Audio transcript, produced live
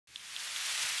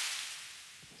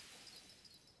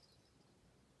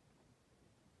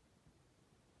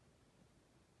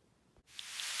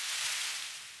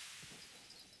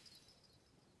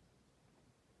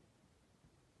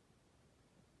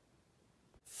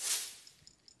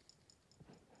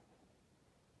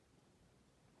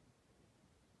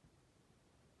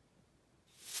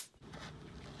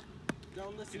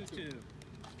Don't listen to him.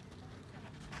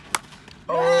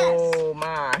 Oh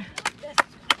my.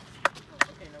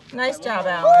 Nice job,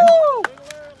 Alan.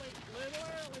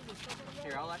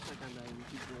 Here, I'll act like I'm not even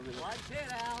keep moving. Clutch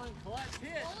hit, Alan. Clutch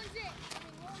hit.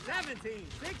 17,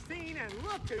 16, and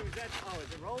look who's that. Oh,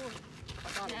 is it rolling? I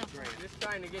thought it was great. Just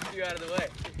trying to get you out of the way.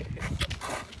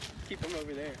 Keep them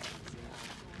over there.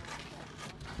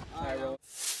 All right, roll.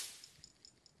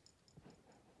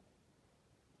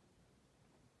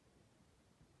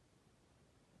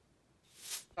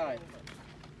 All right.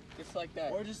 Just like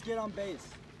that. Or just get on base.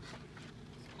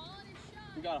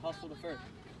 We gotta hustle to first.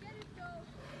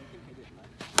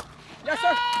 Yes,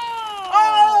 sir.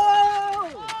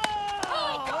 Oh!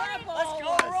 Let's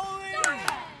go, Roland.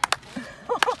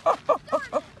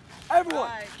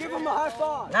 Everyone, give him a high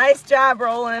five. Nice job,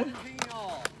 Roland.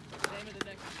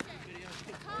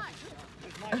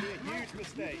 This might be a huge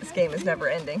mistake. This game is never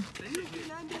ending.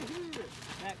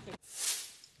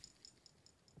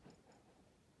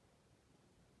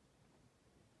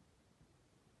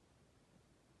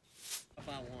 If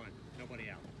I won, nobody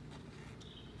out.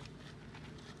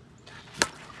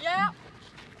 Yeah.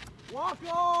 Walk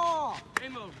off.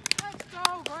 Game over. Let's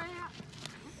go, Grant.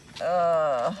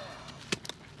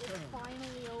 It's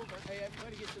finally over. Hey,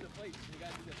 everybody get to the plate. We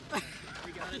gotta do this.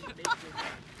 We gotta do this.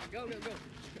 Go, go, go.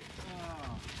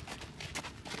 Oh.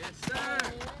 Yes, sir.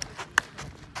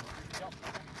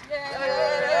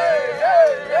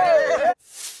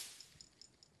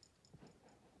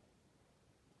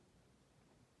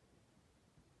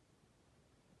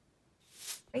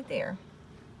 Right there.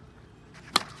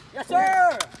 Yes,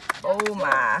 sir. Oh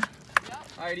my.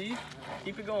 All right, Eve.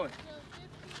 Keep it going.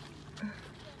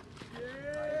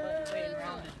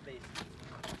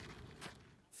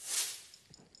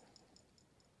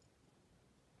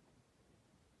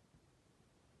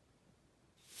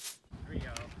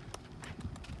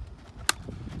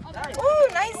 Ooh,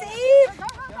 nice Eve.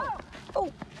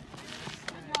 Oh.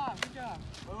 Good job.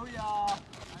 Booyah.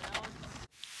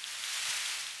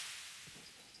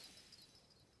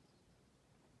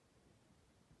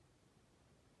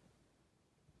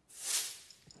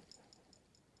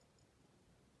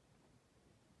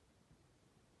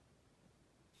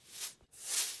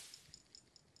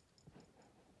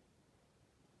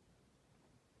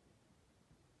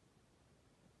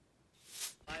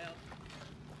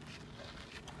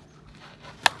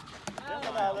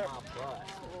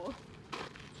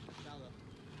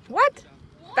 What?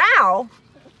 Foul?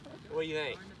 What do you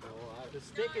think? The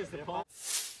stick is the ball.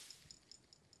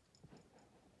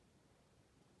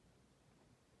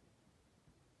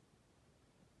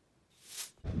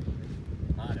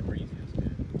 The breeze is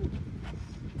good.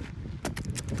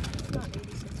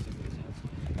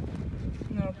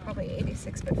 No, probably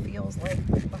 86, but feels like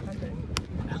 100.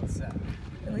 Outside.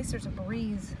 At least there's a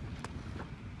breeze.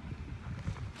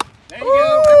 There you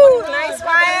Ooh, go. nice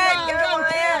Wyatt. Good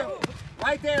Wyatt.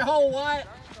 Right there, hole, Wyatt.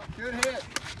 Good hit.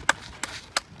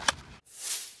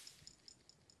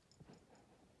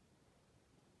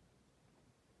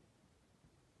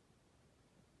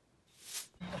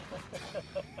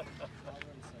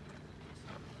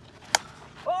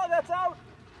 Oh, that's out.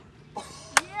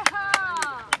 Yeah.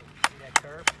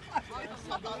 I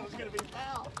thought it was going to be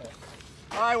foul.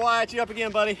 All right, Wyatt, you up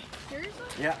again, buddy. Seriously?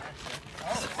 Yeah.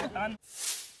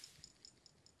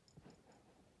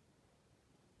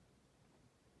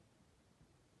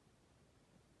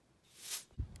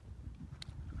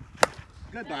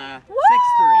 Goodbye. 6-3.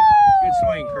 Good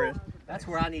swing, Chris. That's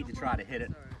where I need to try to hit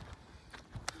it.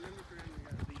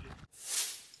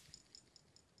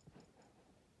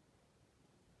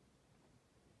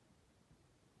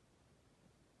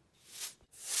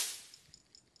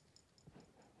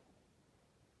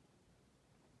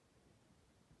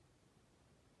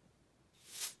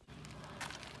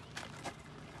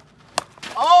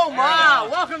 Oh my!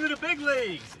 Welcome to the big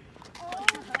leagues.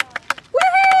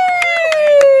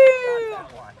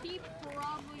 He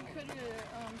probably could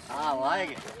have. I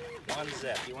like it. One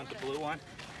zip. You want the blue one?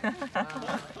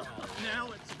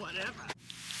 Now it's whatever.